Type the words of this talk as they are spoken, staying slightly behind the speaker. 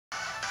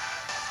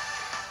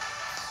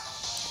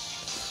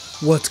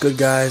What's good,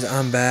 guys?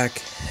 I'm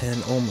back,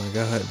 and oh my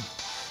god,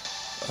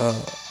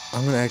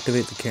 I'm gonna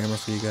activate the camera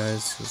for you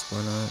guys. Just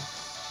why not?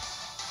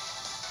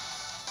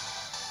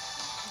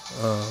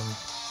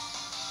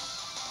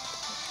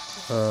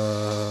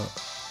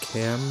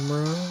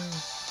 Camera.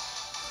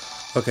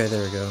 Okay,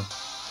 there we go.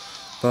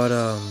 But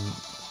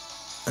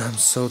I'm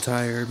so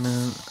tired,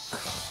 man.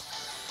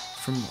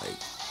 From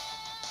like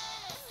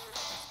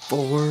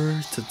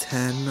 4 to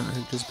 10,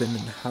 I've just been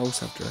in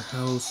house after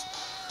house.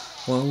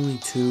 Well, only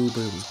 2,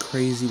 but it was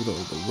crazy with all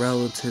the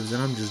relatives,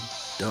 and I'm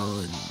just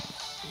done.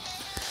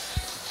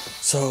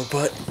 So,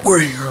 but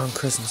we're here on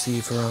Christmas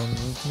Eve around.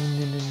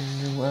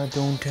 I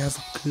don't have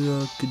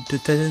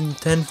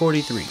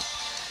 10:43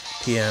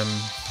 p.m.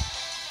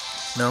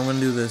 Now I'm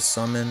gonna do this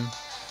summon.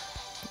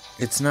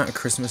 It's not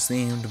Christmas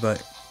themed,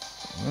 but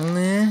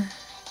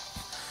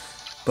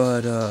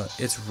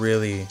it's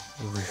really,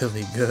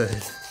 really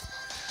good.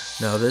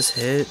 Now this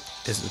hit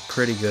is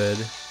pretty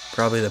good.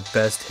 Probably the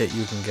best hit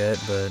you can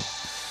get, but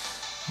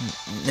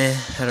I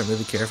don't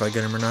really care if I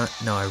get him or not.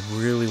 No, I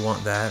really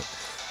want that.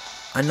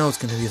 I know it's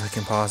gonna be like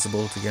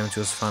impossible to get him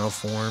to his final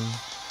form,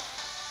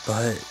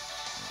 but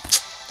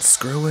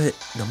screw it.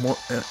 The more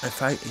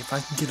if I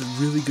can get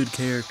really good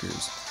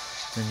characters,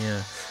 then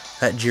yeah,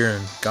 that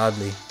Jiren,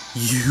 godly.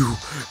 You,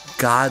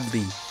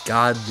 godly.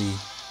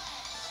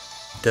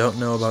 Don't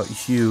know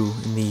about you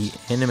in the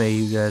anime.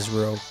 You guys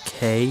were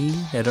okay.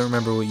 I don't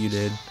remember what you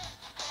did.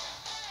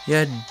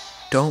 Yeah.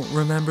 Don't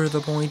remember the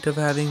point of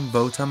having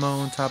Botamo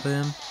on top of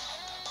him.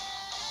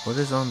 What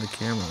is on the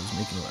camera? It's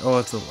making light. Oh,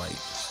 it's a light.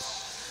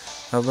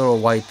 That little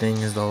white thing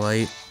is the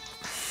light.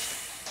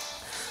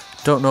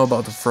 Don't know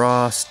about the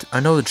Frost. I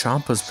know the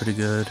Champa's pretty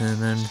good,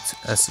 and then it's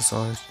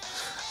SSRs.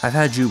 I've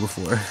had you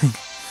before.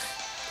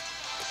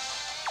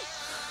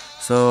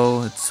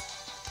 So it's.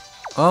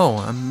 Oh,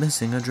 I'm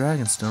missing a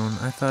Dragonstone.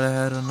 I thought I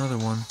had another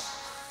one.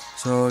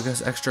 So I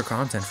guess extra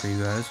content for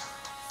you guys.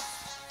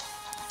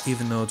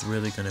 Even though it's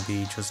really gonna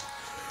be just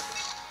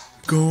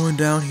going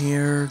down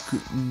here.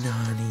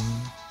 Nani.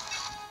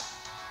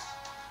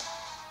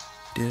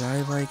 Did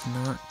I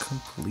not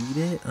complete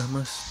it? I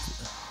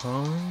must.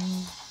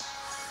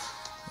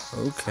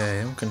 Okay,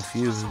 I'm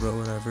confused, but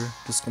whatever.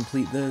 Just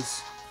complete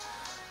this.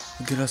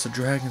 Get us a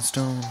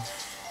Dragonstone.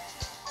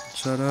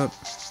 Shut up.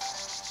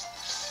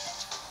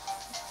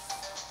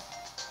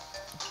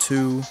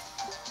 2.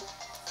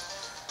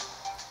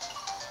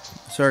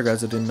 Sorry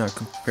guys, I did not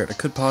compare it. I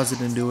could pause it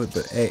and do it,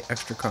 but hey,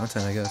 extra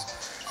content, I guess.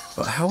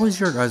 But how was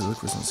your guys'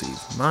 Christmas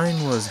Eve?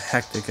 Mine was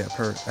hectic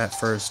at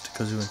first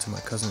because we went to my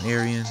cousin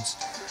Arian's,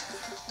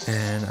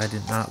 and I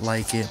did not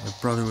like it. My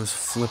brother was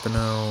flipping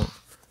out,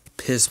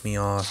 pissed me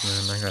off,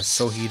 man. I got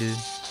so heated.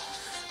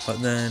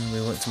 But then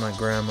we went to my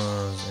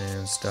grandma's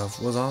and stuff.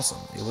 It was awesome.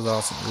 It was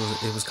awesome.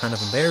 It was kind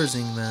of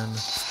embarrassing then,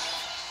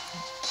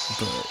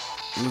 but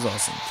it was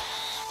awesome.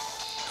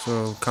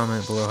 So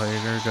comment below how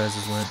your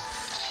guys' went.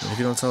 And if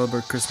you don't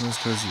celebrate Christmas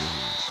because you're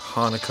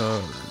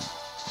Hanukkah, or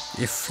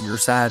if you're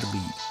sad to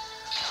be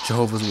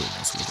Jehovah's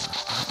Witness,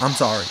 I'm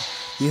sorry.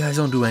 You guys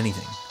don't do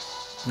anything.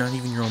 Not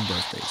even your own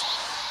birthdays.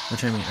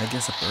 Which, I mean, I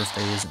guess a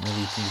birthday isn't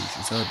really a thing you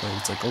should celebrate.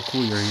 It's like, oh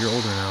cool, you're a year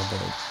older now,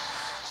 but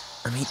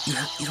I mean, you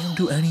don't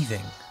do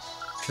anything.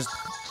 Just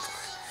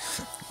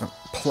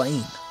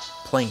plain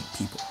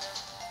people.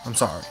 I'm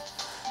sorry.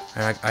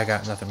 I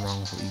got nothing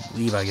wrong with what you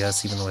believe, I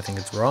guess, even though I think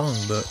it's wrong,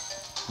 but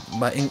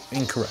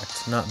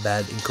incorrect. Not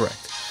bad,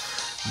 incorrect.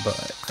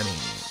 But, I mean,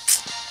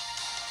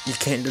 you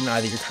can't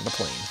deny that you're kind of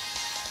plain.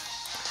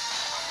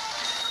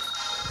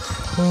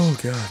 Oh,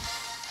 God.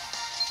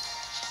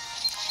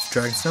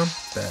 Dragonstone?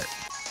 Bet.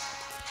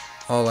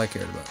 All I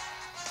cared about.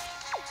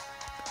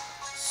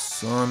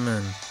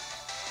 Summon.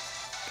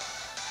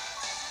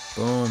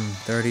 Boom.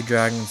 30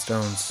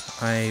 Dragonstones.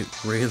 I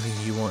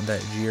really want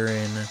that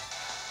Jiren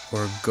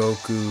or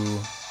Goku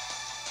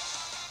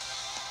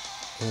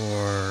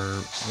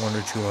or 1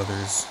 or 2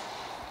 others.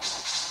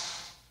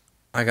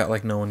 I got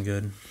like no one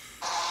good.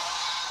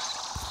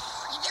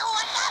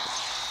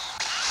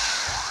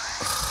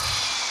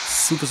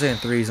 Super Saiyan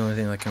 3 is the only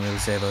thing that can really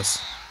save us.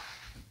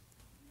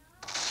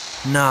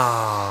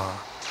 Nah.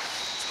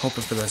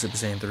 Hoping for that Super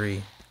Saiyan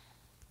 3.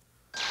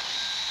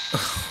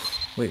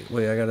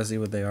 Wait, I gotta see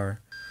what they are.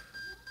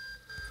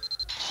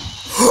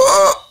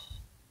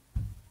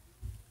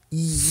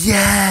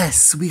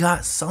 Yes! We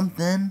got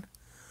something.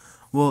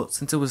 Well,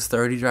 since it was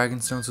 30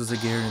 Dragonstones, was it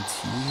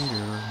guaranteed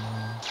or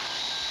no?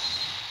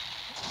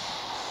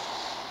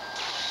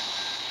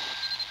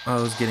 I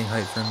was getting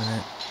hyped for a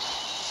minute.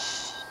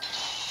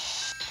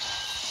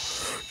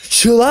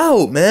 Chill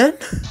out, man!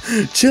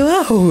 Chill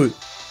out!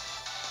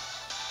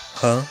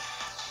 Huh?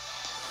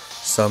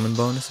 Summon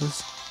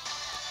bonuses?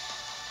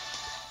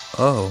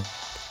 Oh.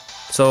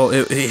 So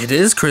it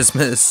is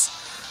Christmas.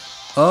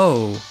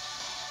 Oh.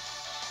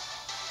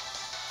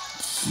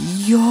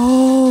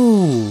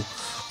 Yo!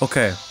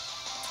 Okay.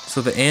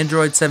 So the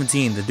Android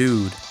 17, the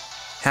dude,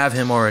 have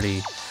him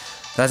already.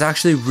 That's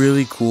actually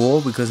really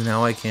cool because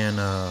now I can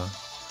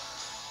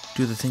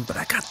do the thing. But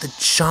I got the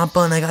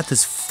Champa and I got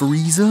this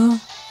Frieza.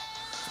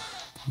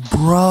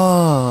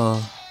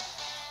 Bruh.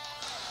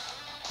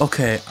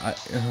 Okay,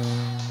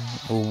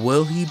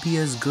 will he be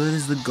as good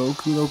as the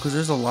Goku though? Because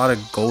there's a lot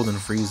of golden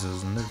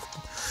Friezas and they're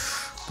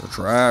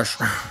trash.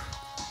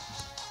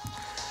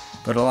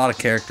 But a lot of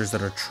characters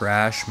that are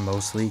trash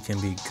mostly can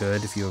be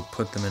good if you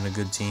put them in a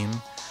good team.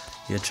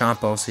 Yeah,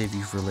 Champa, I'll save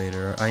you for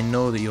later. I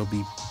know that you'll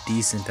be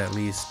decent at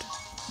least.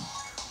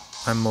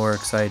 I'm more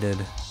excited.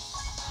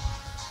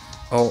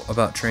 Oh,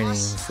 about training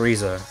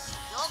Frieza.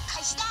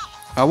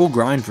 I will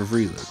grind for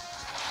Frieza.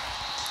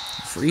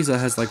 Frieza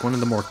has like one of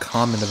the more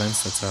common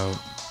events that's out.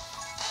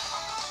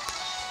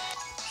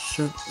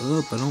 Shut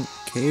up, I don't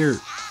care.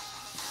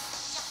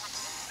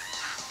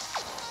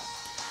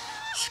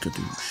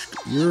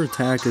 Your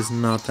attack is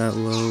not that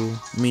low.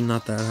 I mean,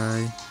 not that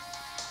high.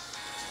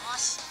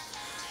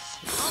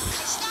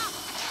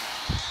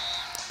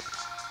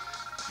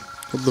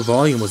 Hope the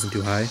volume wasn't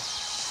too high.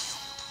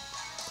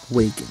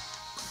 Waken.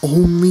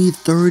 Only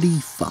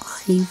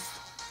 35?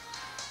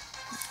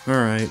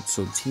 Alright,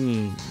 so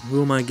team.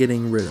 Who am I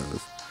getting rid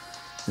of?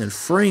 And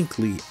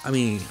frankly, I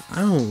mean,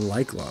 I don't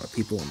like a lot of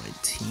people on my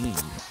team.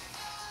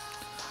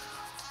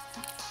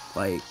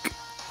 Like,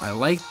 I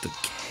like the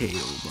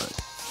Kale, but...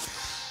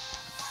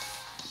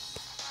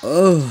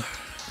 oh,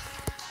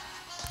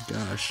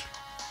 gosh.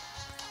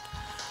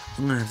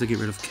 I'm gonna have to get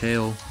rid of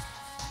Kale.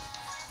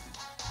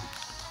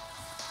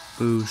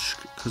 Boosh,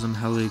 because I'm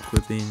hella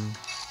equipping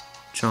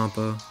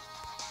Champa.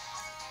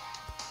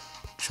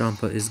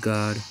 Champa is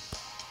God.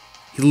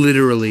 He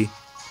literally...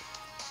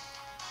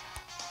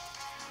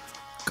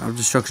 God of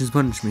Destruction's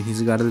punished me.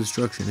 He's a God of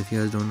Destruction, if you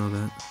guys don't know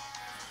that.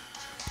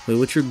 Wait,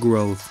 what's your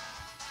growth?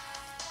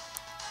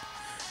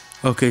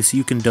 Okay, so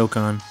you can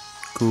Dokkan.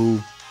 Cool.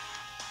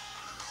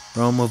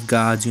 Realm of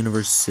Gods,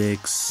 Universe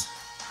 6.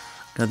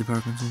 God the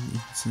Parkinson,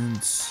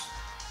 Innocence.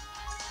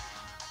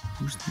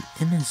 Who's the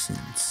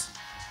Innocence?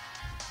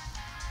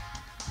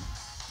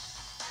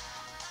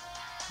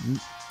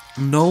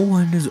 No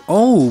one is...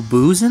 oh,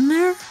 Boo's in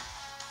there?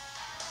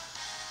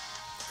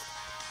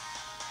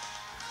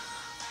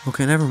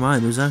 Okay, never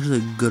mind. There's actually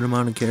a good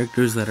amount of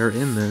characters that are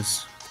in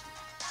this.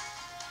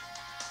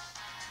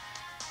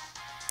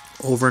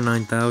 Over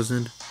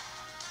 9,000.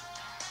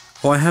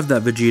 Oh, I have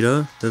that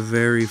Vegeta, the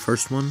very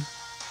first one.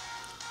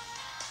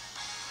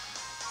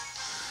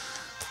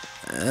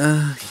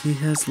 He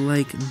has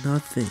like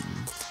nothing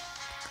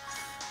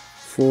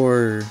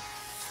for...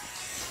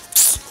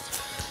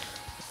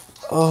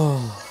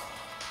 oh,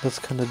 that's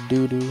kind of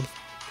doo-doo.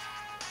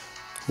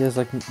 He has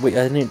like... wait,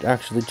 I didn't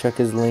actually check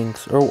his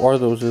links. Or are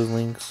those his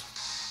links?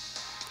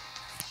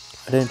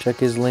 I didn't check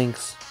his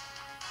links.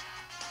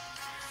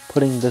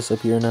 Putting this up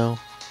here now.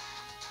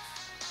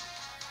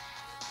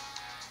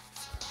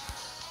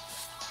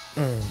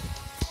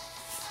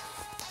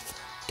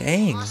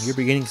 Dang, your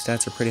beginning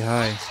stats are pretty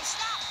high.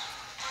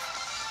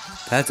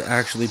 That's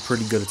actually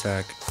pretty good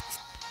attack.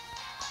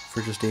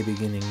 For just a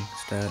beginning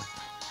stat.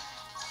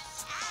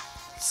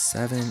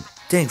 7.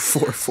 Dang,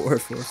 4, 4,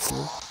 4,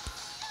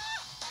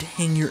 4.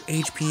 Dang, your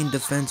HP and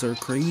defense are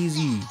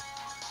crazy.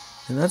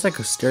 And that's like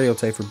a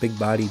stereotype for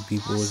big-bodied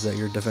people, is that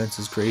your defense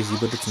is crazy,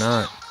 but it's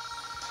not.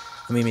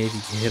 I mean, maybe if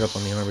you can hit up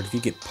on the arm, but if you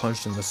get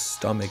punched in the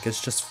stomach,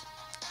 it's just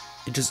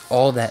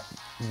all that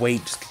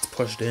weight just gets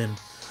pushed in.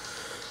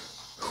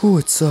 Ooh,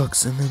 it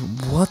sucks. And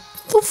then what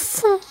the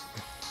fuck?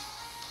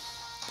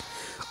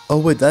 Oh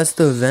wait, that's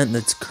the event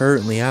that's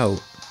currently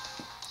out.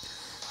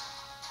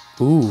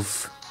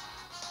 Oof.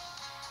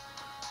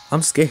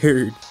 I'm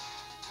scared.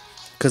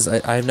 Because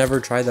I've never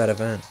tried that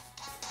event.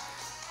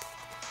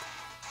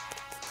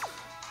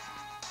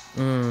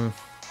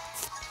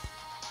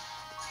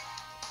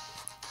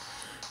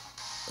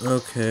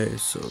 Okay,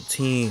 so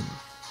team.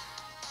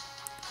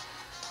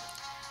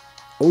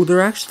 Oh,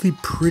 they're actually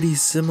pretty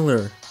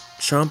similar.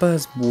 Champa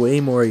has way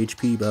more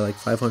HP by like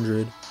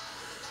 500.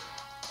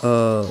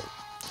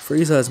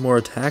 Frieza has more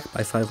attack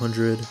by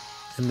 500.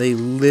 And they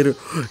literally...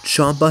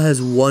 Champa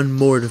has one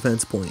more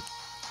defense point.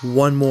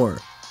 One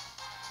more.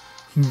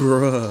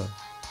 Bruh.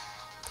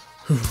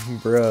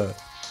 Bruh.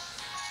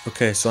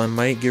 Okay, so I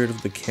might get rid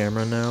of the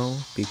camera now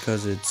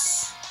because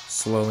it's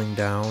slowing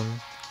down.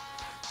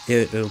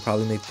 It'll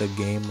probably make the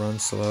game run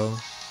slow.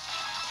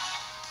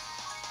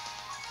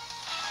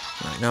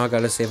 Alright, now I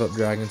gotta save up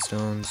Dragon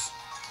Stones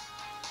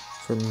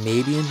for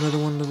maybe another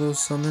one of those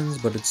summons,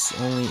 but it's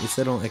only... it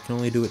said I can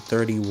only do it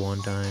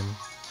 31 time.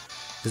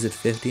 Is it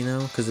 50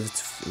 now? Because if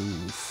it's...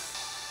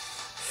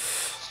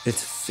 oof.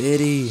 It's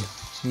 50.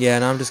 Yeah,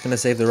 now I'm just gonna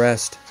save the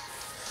rest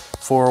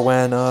for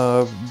when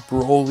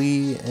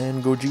Broly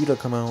and Gogeta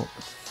come out.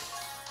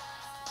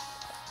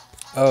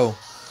 Oh.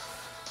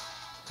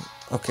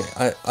 Okay,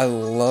 I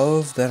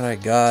love that I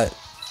got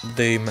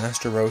the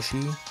Master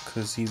Roshi,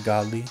 because he's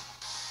godly.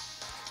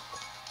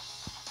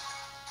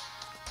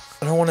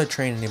 I don't want to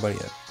train anybody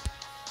yet.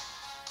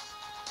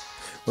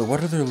 But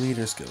what are their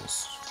leader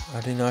skills?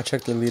 I did not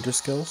check their leader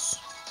skills.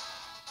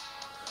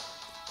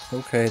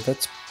 Okay,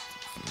 that's...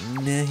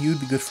 nah, he would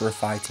be good for a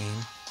 5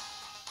 team.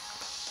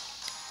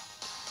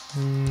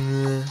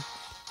 Nah.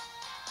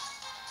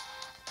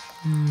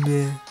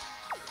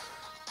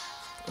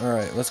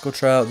 Alright, let's go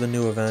try out the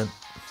new event.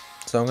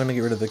 So I'm gonna get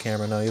rid of the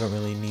camera now. You don't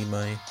really need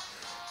my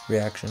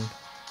reaction.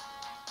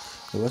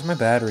 Where's my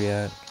battery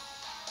at?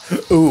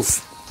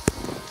 Oof.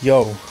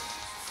 Yo.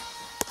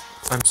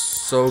 I'm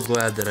so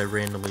glad that I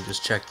randomly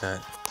just checked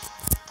that.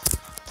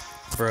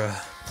 Bruh.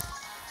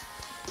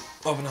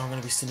 Oh, but now I'm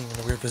gonna be sitting in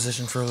a weird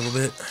position for a little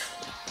bit.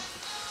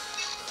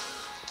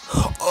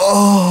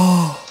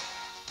 Oh!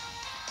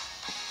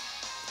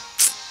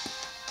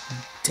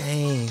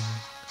 Dang.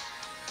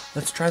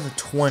 Let's try the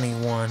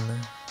 21.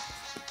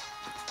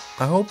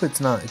 I hope it's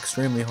not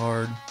extremely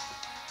hard.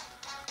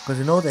 Because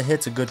I know that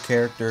Hit's a good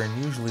character,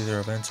 and usually their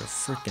events are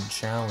freaking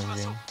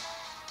challenging.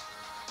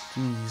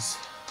 Jeez.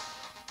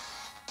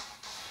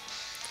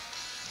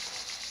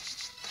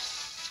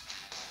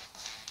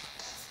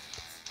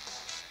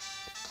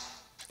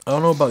 I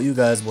don't know about you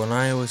guys, but when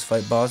I always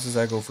fight bosses,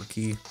 I go for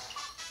Ki.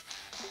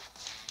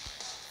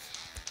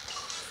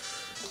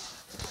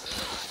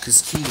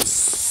 Because Ki is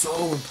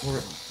so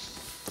important.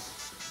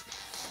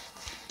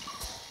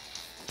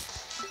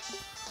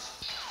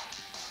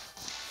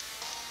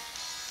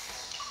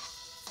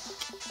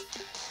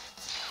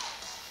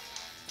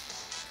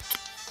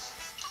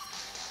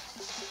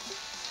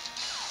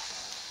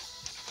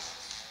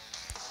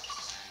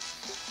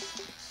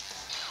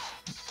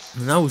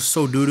 And that was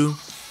so doo-doo.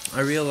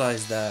 I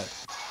realized that,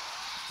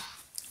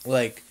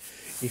 like,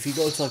 if you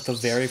go to like the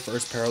very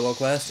first parallel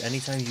quest,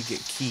 anytime you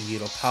get Ki,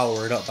 it'll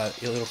power you up by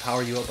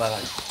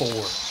like 4.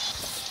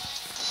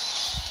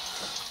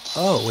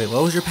 Oh wait,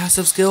 what was your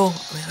passive skill?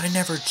 I mean, I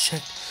never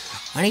checked.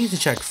 I need to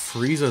check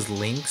Frieza's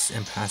links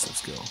and passive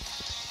skill.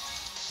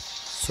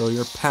 So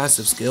your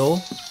passive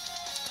skill,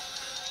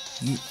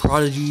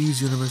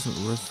 Prodigy's Universal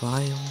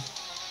Revile.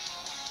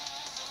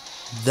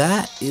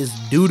 That is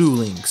doo-doo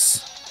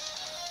links.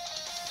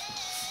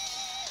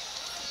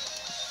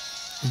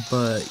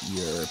 But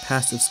your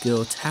passive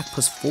skill, attack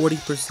plus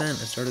 40%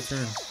 at start of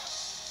turn.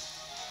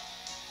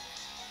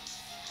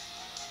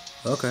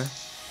 Okay.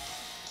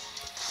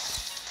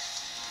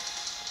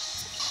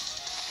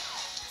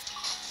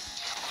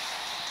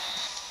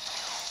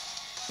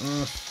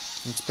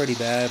 It's pretty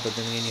bad, but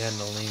then again you had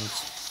no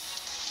links.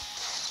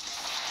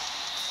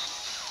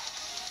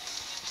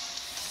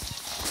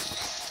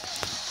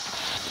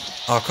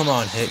 Oh, come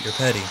on, Hit, you're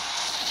petty.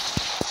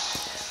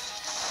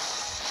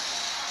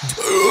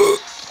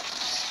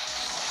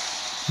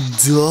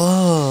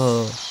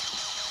 Duh.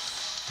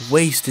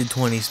 Wasted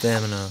 20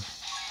 stamina.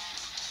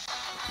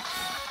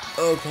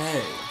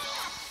 Okay.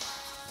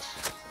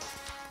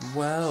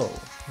 Well,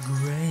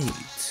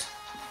 great.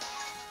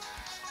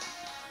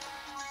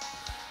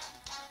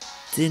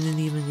 Didn't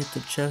even get the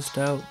test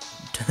out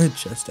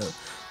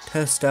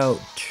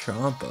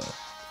Champa.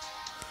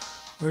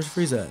 Where's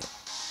Frieza at?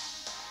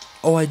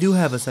 Oh, I do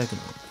have a second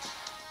one.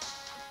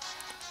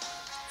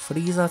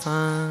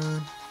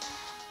 Frieza-san.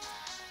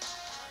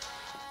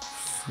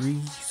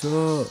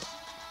 Frieza.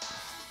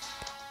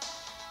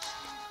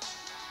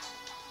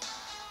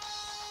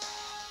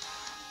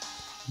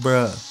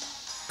 Bruh.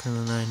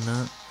 Can I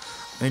not?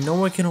 I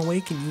know I can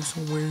awaken you,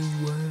 so where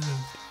you at?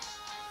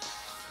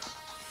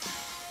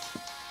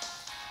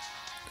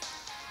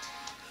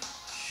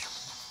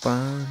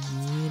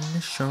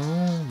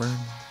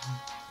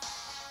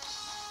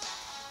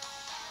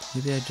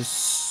 Maybe I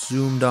just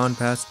zoomed on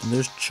past and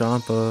there's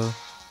Champa.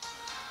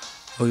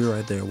 Oh, you're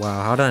right there.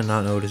 Wow, how did I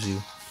not notice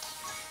you?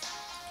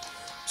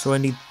 So I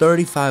need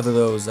 35 of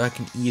those. I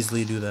can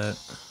easily do that.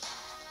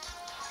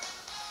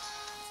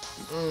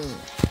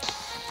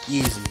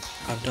 Easy.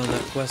 I've done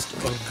that quest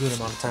a good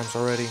amount of times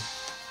already.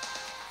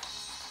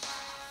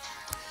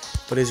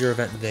 But is your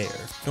event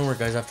there? Don't worry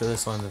guys, after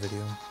this I'll end the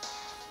video.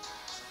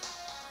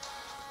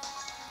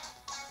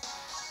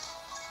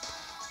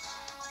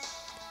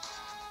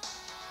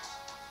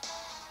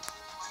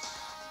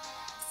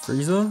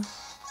 Frieza?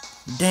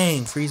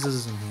 Dang,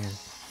 Frieza's in here.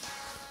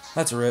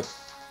 That's a rip.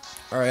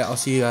 Alright, I'll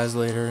see you guys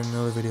later in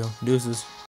another video. Deuces.